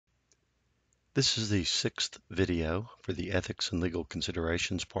This is the sixth video for the Ethics and Legal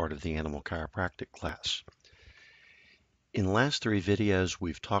Considerations part of the Animal Chiropractic class. In the last three videos,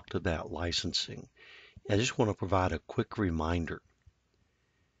 we've talked about licensing. I just want to provide a quick reminder.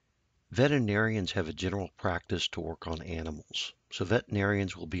 Veterinarians have a general practice to work on animals, so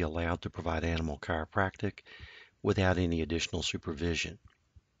veterinarians will be allowed to provide animal chiropractic without any additional supervision.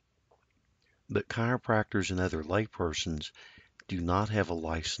 But chiropractors and other laypersons do not have a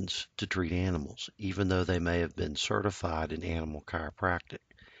license to treat animals, even though they may have been certified in animal chiropractic.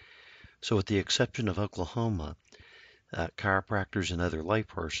 So with the exception of Oklahoma, chiropractors and other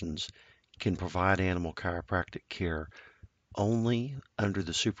laypersons can provide animal chiropractic care only under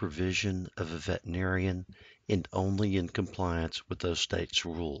the supervision of a veterinarian and only in compliance with those states'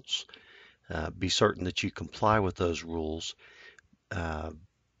 rules. Be certain that you comply with those rules uh,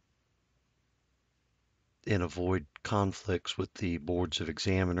 and avoid conflicts with the boards of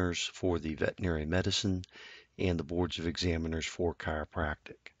examiners for the veterinary medicine and the boards of examiners for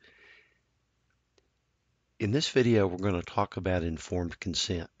chiropractic. In this video, we're going to talk about informed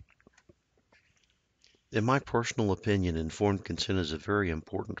consent. In my personal opinion, informed consent is a very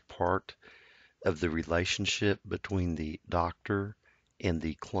important part of the relationship between the doctor and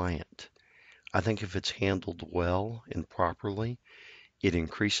the client. I think if it's handled well and properly, it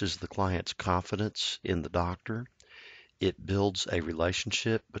increases the client's confidence in the doctor. It builds a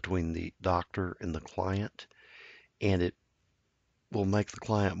relationship between the doctor and the client, and it will make the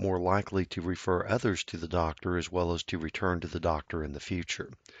client more likely to refer others to the doctor as well as to return to the doctor in the future.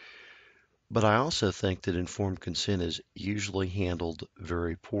 But I also think that informed consent is usually handled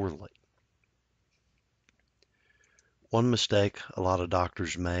very poorly. One mistake a lot of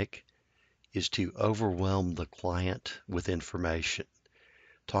doctors make is to overwhelm the client with information.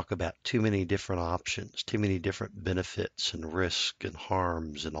 Talk about too many different options, too many different benefits and risks and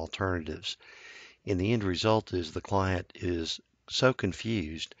harms and alternatives. And the end result is the client is so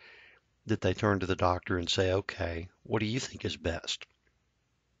confused that they turn to the doctor and say, okay, what do you think is best?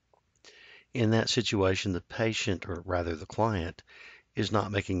 In that situation, the patient, or rather the client, is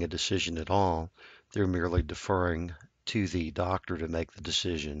not making a decision at all. They're merely deferring to the doctor to make the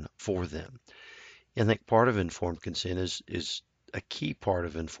decision for them. And I think part of informed consent is a key part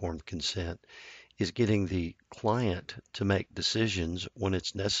of informed consent is getting the client to make decisions when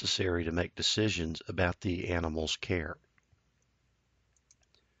it's necessary to make decisions about the animal's care.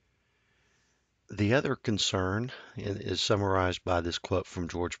 The other concern is summarized by this quote from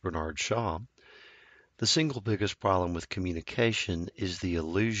George Bernard Shaw. The single biggest problem with communication is the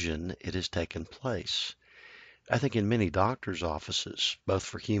illusion it has taken place. I think in many doctors' offices, both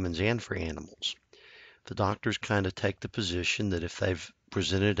for humans and for animals, the doctors kind of take the position that if they've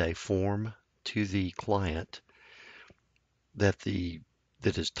presented a form to the client that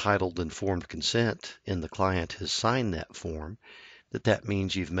is titled informed consent and the client has signed that form, that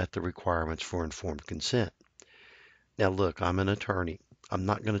means you've met the requirements for informed consent. Now look, I'm an attorney. I'm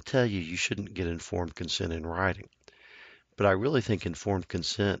not going to tell you you shouldn't get informed consent in writing. But I really think informed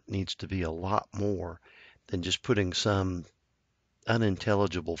consent needs to be a lot more than just putting some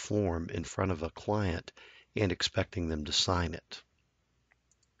unintelligible form in front of a client and expecting them to sign it.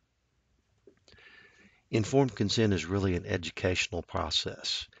 Informed consent is really an educational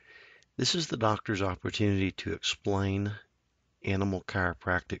process. This is the doctor's opportunity to explain animal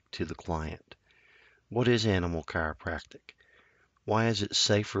chiropractic to the client. What is animal chiropractic? Why is it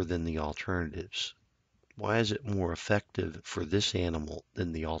safer than the alternatives? Why is it more effective for this animal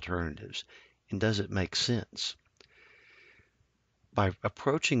than the alternatives? And does it make sense? By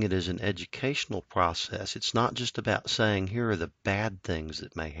approaching it as an educational process, it's not just about saying, here are the bad things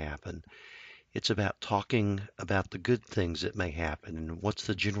that may happen. It's about talking about the good things that may happen and what's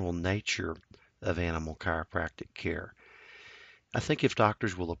the general nature of animal chiropractic care. I think if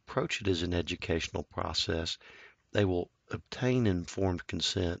doctors will approach it as an educational process, they will obtain informed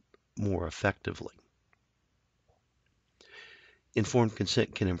consent more effectively. Informed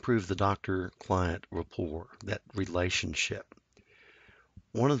consent can improve the doctor-client rapport, that relationship.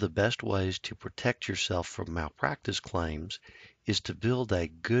 One of the best ways to protect yourself from malpractice claims is to build a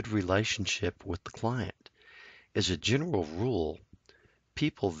good relationship with the client. As a general rule,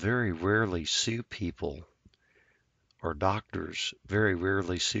 people very rarely sue people, or doctors very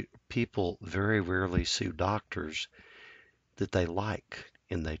rarely sue doctors that they like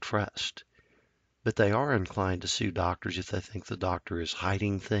and they trust. But they are inclined to sue doctors if they think the doctor is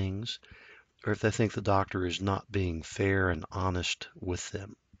hiding things or if they think the doctor is not being fair and honest with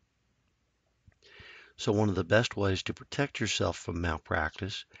them. So one of the best ways to protect yourself from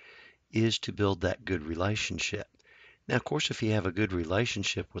malpractice is to build that good relationship. Now, of course, if you have a good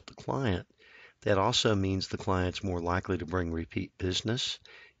relationship with the client, That also means the client's more likely to bring repeat business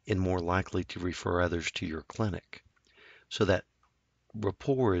and more likely to refer others to your clinic. So that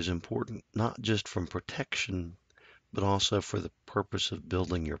rapport is important not just from protection, but also for the purpose of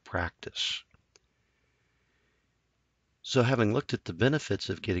building your practice. So having looked at the benefits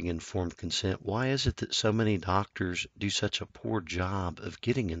of getting informed consent, why is it that so many doctors do such a poor job of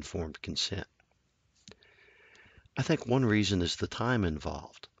getting informed consent? I think one reason is the time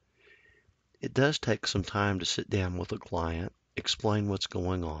involved. It does take some time to sit down with a client, explain what's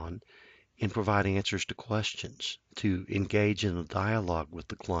going on, and provide answers to questions, to engage in a dialogue with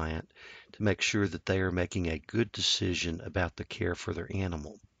the client to make sure that they are making a good decision about the care for their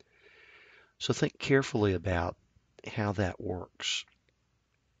animal. So think carefully about how that works.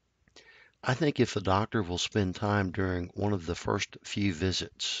 I think if the doctor will spend time during one of the first few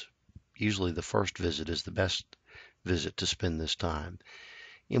visits, usually the first visit is the best visit to spend this time,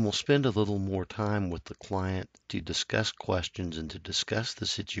 and will spend a little more time with the client to discuss questions and to discuss the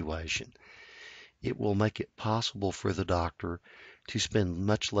situation, it will make it possible for the doctor to spend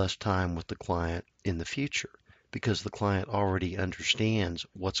much less time with the client in the future because the client already understands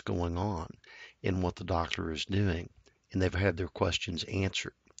what's going on and what the doctor is doing, and they've had their questions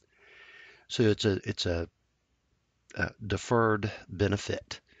answered. So it's a deferred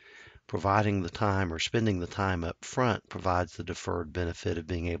benefit. Providing the time or spending the time up front provides the deferred benefit of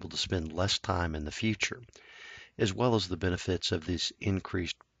being able to spend less time in the future, as well as the benefits of this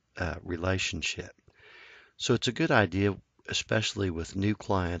increased relationship. So it's a good idea, especially with new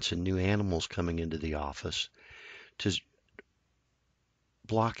clients and new animals coming into the office, to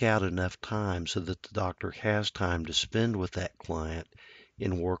block out enough time so that the doctor has time to spend with that client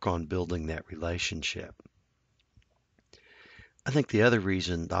and work on building that relationship. I think the other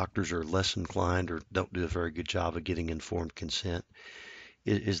reason doctors are less inclined or don't do a very good job of getting informed consent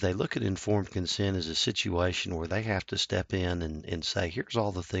is they look at informed consent as a situation where they have to step in and say, here's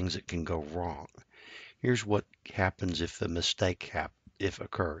all the things that can go wrong. Here's what happens if a mistake if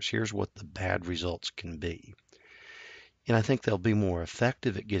occurs. Here's what the bad results can be. And I think they'll be more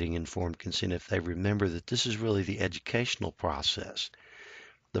effective at getting informed consent if they remember that this is really the educational process.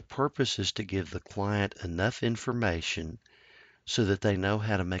 The purpose is to give the client enough information so that they know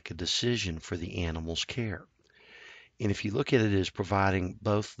how to make a decision for the animal's care. And if you look at it as providing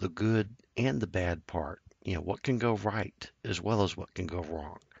both the good and the bad part, what can go right as well as what can go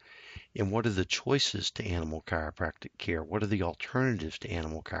wrong. And what are the choices to animal chiropractic care? What are the alternatives to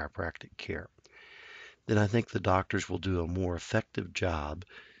animal chiropractic care? Then I think the doctors will do a more effective job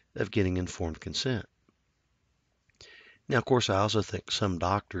of getting informed consent. Now, of course, I also think some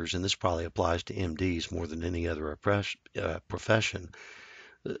doctors, and this probably applies to MDs more than any other profession,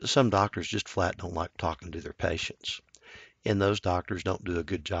 some doctors just flat don't like talking to their patients. And those doctors don't do a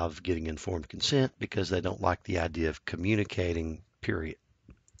good job of getting informed consent because they don't like the idea of communicating, period.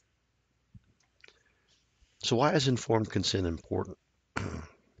 So why is informed consent important?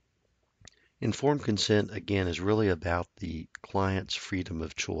 Informed consent, again, is really about the client's freedom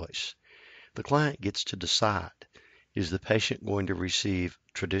of choice. The client gets to decide, is the patient going to receive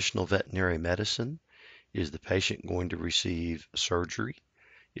traditional veterinary medicine? Is the patient going to receive surgery?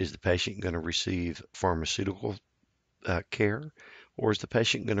 Is the patient going to receive pharmaceutical care? Or is the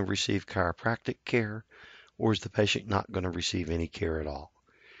patient going to receive chiropractic care? Or is the patient not going to receive any care at all?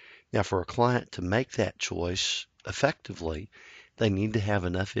 Now, for a client to make that choice effectively, they need to have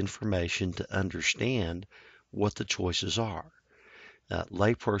enough information to understand what the choices are.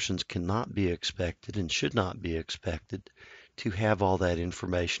 Laypersons cannot be expected and should not be expected to have all that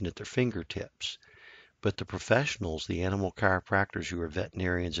information at their fingertips. But the professionals, the animal chiropractors who are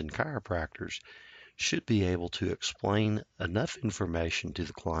veterinarians and chiropractors, should be able to explain enough information to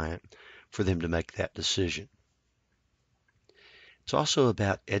the client for them to make that decision. It's also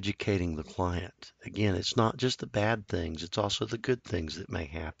about educating the client. Again, it's not just the bad things, it's also the good things that may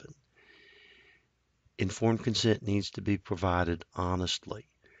happen. Informed consent needs to be provided honestly.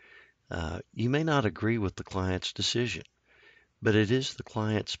 You may not agree with the client's decision, but it is the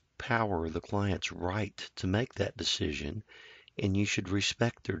client's power, the client's right to make that decision, and you should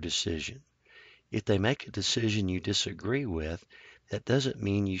respect their decision. If they make a decision you disagree with, that doesn't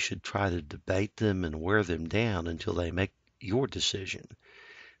mean you should try to debate them and wear them down until they make your decision.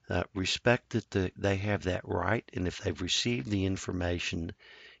 Respect that they have that right, and if they've received the information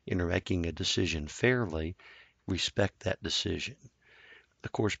and are making a decision fairly, respect that decision.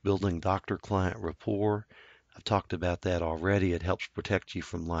 Of course, building doctor-client rapport, I've talked about that already. It helps protect you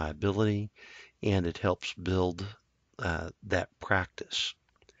from liability, and it helps build that practice.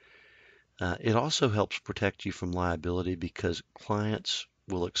 It also helps protect you from liability because clients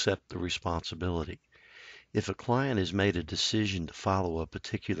will accept the responsibility. If a client has made a decision to follow a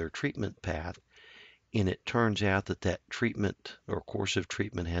particular treatment path and it turns out that that treatment or course of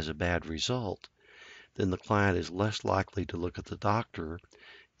treatment has a bad result, then the client is less likely to look at the doctor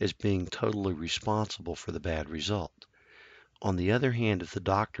as being totally responsible for the bad result. On the other hand, if the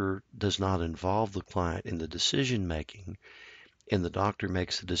doctor does not involve the client in the decision making and the doctor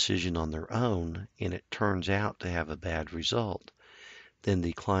makes the decision on their own and it turns out to have a bad result, then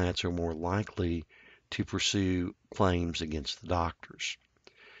the clients are more likely to pursue claims against the doctors.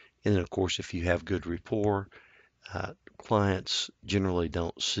 And then, of course, if you have good rapport, clients generally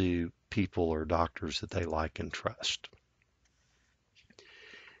don't sue people or doctors that they like and trust.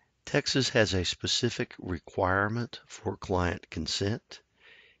 Texas has a specific requirement for client consent.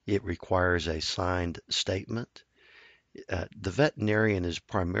 It requires a signed statement. The veterinarian is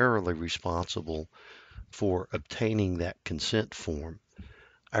primarily responsible for obtaining that consent form.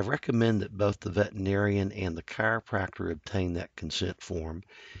 I recommend that both the veterinarian and the chiropractor obtain that consent form.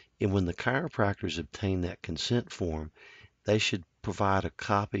 And when the chiropractors obtain that consent form, they should provide a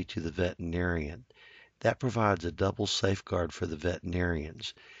copy to the veterinarian. That provides a double safeguard for the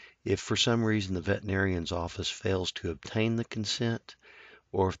veterinarians. If for some reason the veterinarian's office fails to obtain the consent,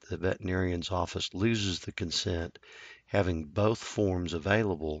 or if the veterinarian's office loses the consent, having both forms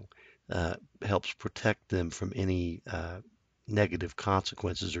available helps protect them from any negative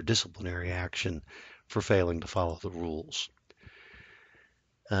consequences or disciplinary action for failing to follow the rules.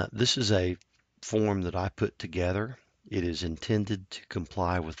 This is a form that I put together. It is intended to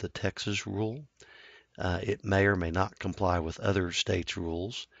comply with the Texas rule. It may or may not comply with other states'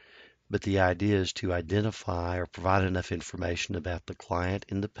 rules, but the idea is to identify or provide enough information about the client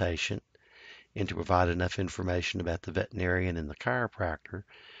and the patient, and to provide enough information about the veterinarian and the chiropractor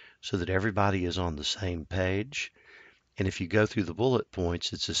so that everybody is on the same page. And if you go through the bullet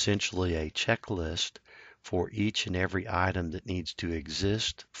points, it's essentially a checklist for each and every item that needs to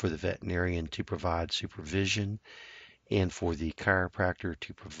exist for the veterinarian to provide supervision and for the chiropractor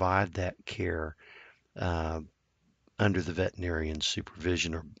to provide that care under the veterinarian's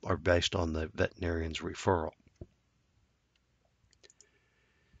supervision or based on the veterinarian's referral.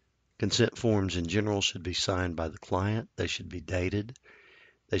 Consent forms in general should be signed by the client. They should be dated.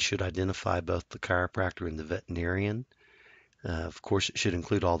 They should identify both the chiropractor and the veterinarian. Of course, it should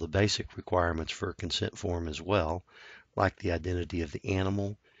include all the basic requirements for a consent form as well, like the identity of the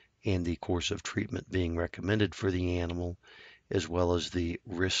animal and the course of treatment being recommended for the animal, as well as the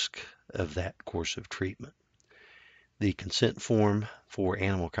risk of that course of treatment. The consent form for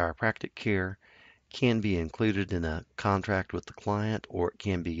animal chiropractic care can be included in a contract with the client, or it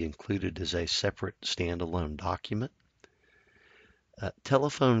can be included as a separate standalone document.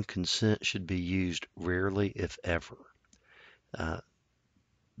 Telephone consent should be used rarely, if ever.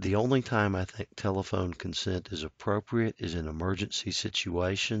 The only time I think telephone consent is appropriate is in emergency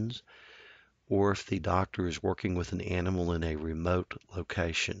situations or if the doctor is working with an animal in a remote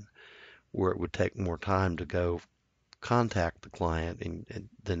location where it would take more time to go contact the client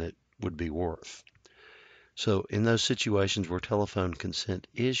than it would be worth. So in those situations where telephone consent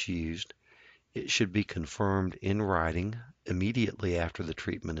is used, it should be confirmed in writing immediately after the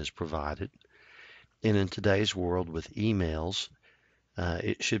treatment is provided. And in today's world with emails,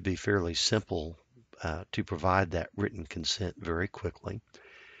 it should be fairly simple to provide that written consent very quickly.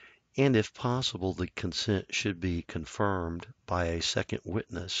 And if possible, the consent should be confirmed by a second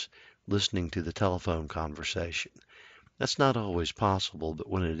witness listening to the telephone conversation. That's not always possible, but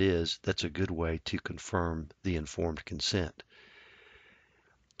when it is, that's a good way to confirm the informed consent.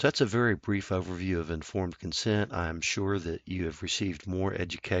 So that's a very brief overview of informed consent. I'm sure that you have received more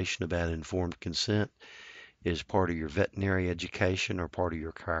education about informed consent as part of your veterinary education or part of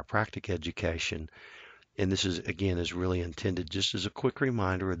your chiropractic education. And this is, again, is really intended just as a quick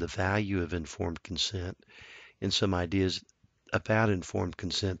reminder of the value of informed consent and some ideas about informed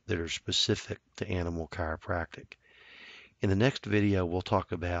consent that are specific to animal chiropractic. In the next video, we'll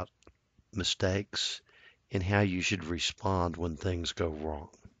talk about mistakes and how you should respond when things go wrong.